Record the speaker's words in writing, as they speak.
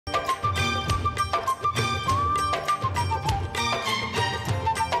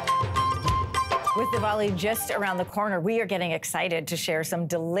Diwali just around the corner, we are getting excited to share some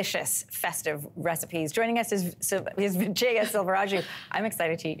delicious festive recipes. Joining us is Vijaya Silveraju. I'm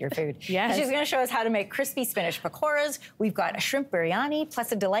excited to eat your food. Yes. She's going to show us how to make crispy spinach pakoras. We've got a shrimp biryani,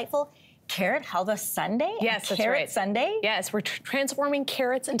 plus a delightful carrot halva sundae. Yes, that's carrot right. sundae. Yes, we're transforming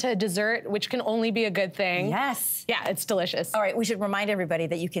carrots into a dessert, which can only be a good thing. Yes. Yeah, it's delicious. All right, we should remind everybody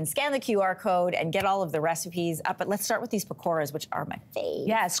that you can scan the QR code and get all of the recipes up, but let's start with these pakoras, which are my fave.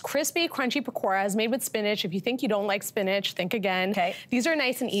 Yes, crispy, crunchy pakoras made with spinach. If you think you don't like spinach, think again. Okay. These are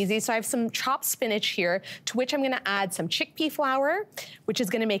nice and easy. So I have some chopped spinach here, to which I'm gonna add some chickpea flour, which is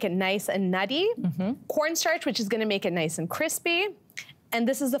gonna make it nice and nutty. Cornstarch, which is gonna make it nice and crispy. And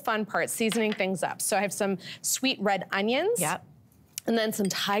this is the fun part, seasoning things up. So I have some sweet red onions. Yep. And then some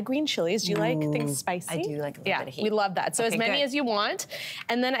Thai green chilies. Do you like things spicy? I do like a little bit of heat. We love that. So Okay, as many good. as you want.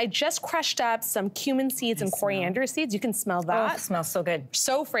 And then I just crushed up some cumin seeds and coriander seeds. You can smell that. Oh, it smells so good.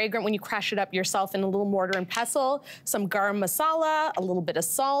 So fragrant when you crush it up yourself in a little mortar and pestle. Some garam masala, a little bit of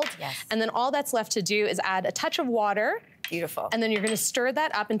salt. Yes. And then all that's left to do is add a touch of water. Beautiful. And then you're gonna stir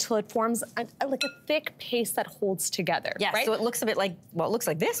that up until it forms like a thick paste that holds together. Yeah, right? so it looks a bit like, well, it looks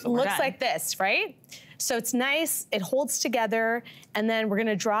like this. It looks like this, right? So it's nice, it holds together, and then we're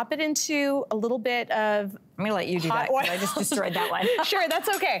gonna drop it into a little bit of I'm gonna let you do that, oil. 'cause I just destroyed that one. Sure, that's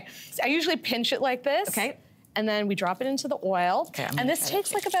okay. So I usually pinch it like this. Okay. And then we drop it into the oil. Okay, I'm and gonna this try that takes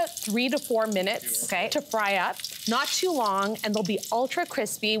too. like about 3 to 4 minutes to fry up. Not too long, and they'll be ultra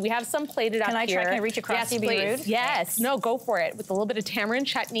crispy. We have some plated up Can I here. try? Can I reach across yes, you, be please. rude? Yes, Thanks. no, go for it. With a little bit of tamarind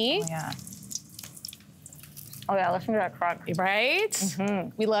chutney. Oh, yeah. Oh, yeah, listen to that crunch. Right?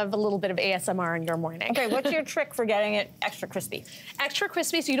 We love a little bit of ASMR in your morning. Okay, what's your trick for getting it extra crispy? Extra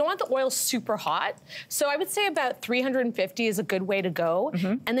crispy, so you don't want the oil super hot. So I would say about 350 is a good way to go.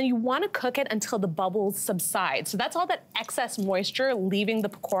 And then you want to cook it until the bubbles subside. So that's all that excess moisture leaving the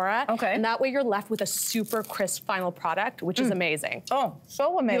pakora. Okay. And that way you're left with a super crisp final product, which is amazing. Oh,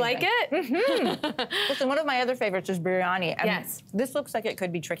 so amazing. You like it? Listen, one of my other favorites is biryani. And Yes. This looks like it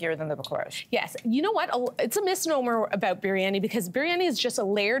could be trickier than the pakoras. Yes, you know what? It's a misnomer about biryani because biryani is just a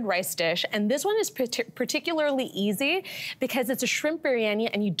layered rice dish, and this one is particularly easy because it's a shrimp biryani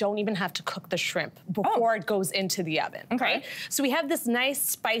and you don't even have to cook the shrimp before it goes into the oven, right? So we have this nice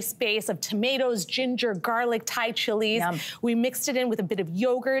spice base of tomatoes, ginger, garlic, Thai chilies. Yum. We mixed it in with a bit of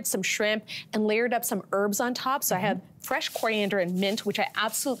yogurt, some shrimp, and layered up some herbs on top. So I have fresh coriander and mint, which I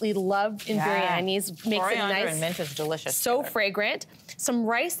absolutely love in biryanis. Makes Coriander it nice. and mint is delicious. So fragrant. Some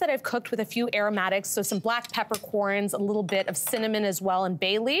rice that I've cooked with a few aromatics, so some black peppercorns, a little bit of cinnamon as well, and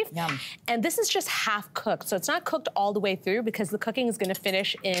bay leaf. Yum. And this is just half cooked, so it's not cooked all the way through because the cooking is gonna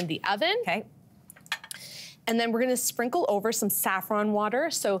finish in the oven. Okay. And then we're gonna sprinkle over some saffron water.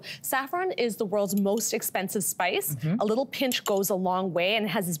 So saffron is the world's most expensive spice. A little pinch goes a long way, and it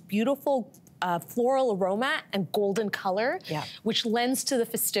has this beautiful floral aroma and golden color, which lends to the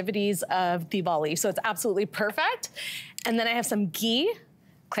festivities of Diwali. So it's absolutely perfect. And then I have some ghee,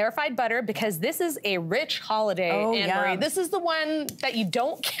 clarified butter, because this is a rich holiday, Anne-Marie. This is the one that you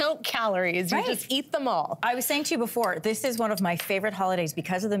don't count calories, you just eat them all. I was saying to you before, this is one of my favorite holidays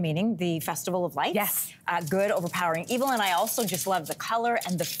because of the meaning, the Festival of Lights. Yes. Good, overpowering evil, and I also just love the color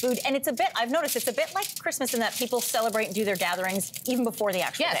and the food. And it's a bit, I've noticed, it's a bit like Christmas in that people celebrate and do their gatherings even before the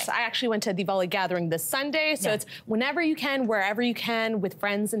actual day. Yes, I actually went to a Diwali gathering this Sunday, so it's whenever you can, wherever you can, with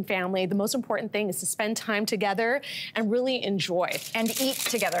friends and family. The most important thing is to spend time together and really enjoy. And eat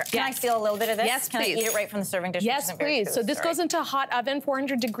together. Can I steal a little bit of this? Yes, Can please. I eat it right from the serving dish? Yes, please. So this goes into a hot oven,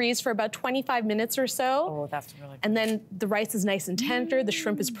 400 degrees for about 25 minutes or so. Oh, that's really good. And then the rice is nice and tender, the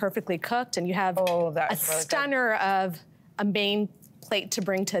shrimp is perfectly cooked, and you have a stunner of a main plate to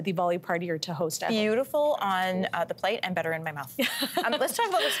bring to a Diwali party or to host at home. Beautiful on the plate and better in my mouth. Let's talk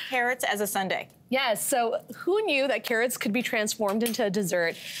about those carrots as a sundae. Yes, so who knew that carrots could be transformed into a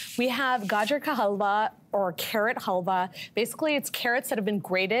dessert? We have gajar ka halwa, or carrot halwa. Basically, it's carrots that have been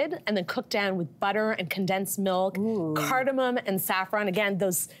grated and then cooked down with butter and condensed milk, cardamom and saffron. Again,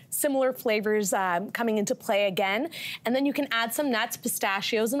 those similar flavors coming into play again. And then you can add some nuts,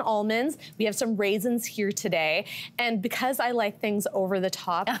 pistachios and almonds. We have some raisins here today. And because I like things over the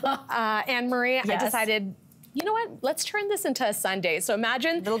top, Anne-Marie, I decided, you know what? Let's turn this into a sundae. So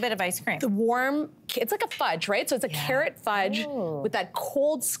imagine a little bit of ice cream. The warm, it's like a fudge, right? So it's a carrot fudge with that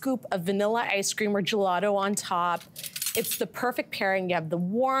cold scoop of vanilla ice cream or gelato on top. It's the perfect pairing. You have the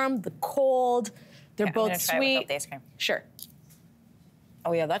warm, the cold. They're both sweet. Try it without the ice cream. Sure.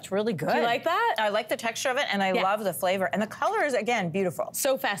 Oh yeah, that's really good. Do you like that? I like the texture of it, and I love the flavor. And the color is, again, beautiful.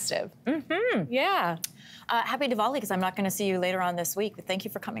 So festive. Yeah. Happy Diwali, because I'm not going to see you later on this week. But thank you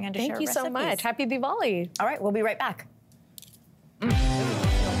for coming on to share Thank you recipes. so much. Happy Diwali. All right, we'll be right back.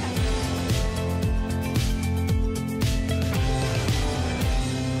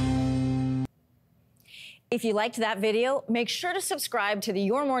 If you liked that video, make sure to subscribe to the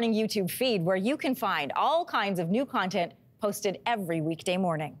Your Morning YouTube feed, where you can find all kinds of new content posted every weekday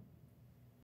morning.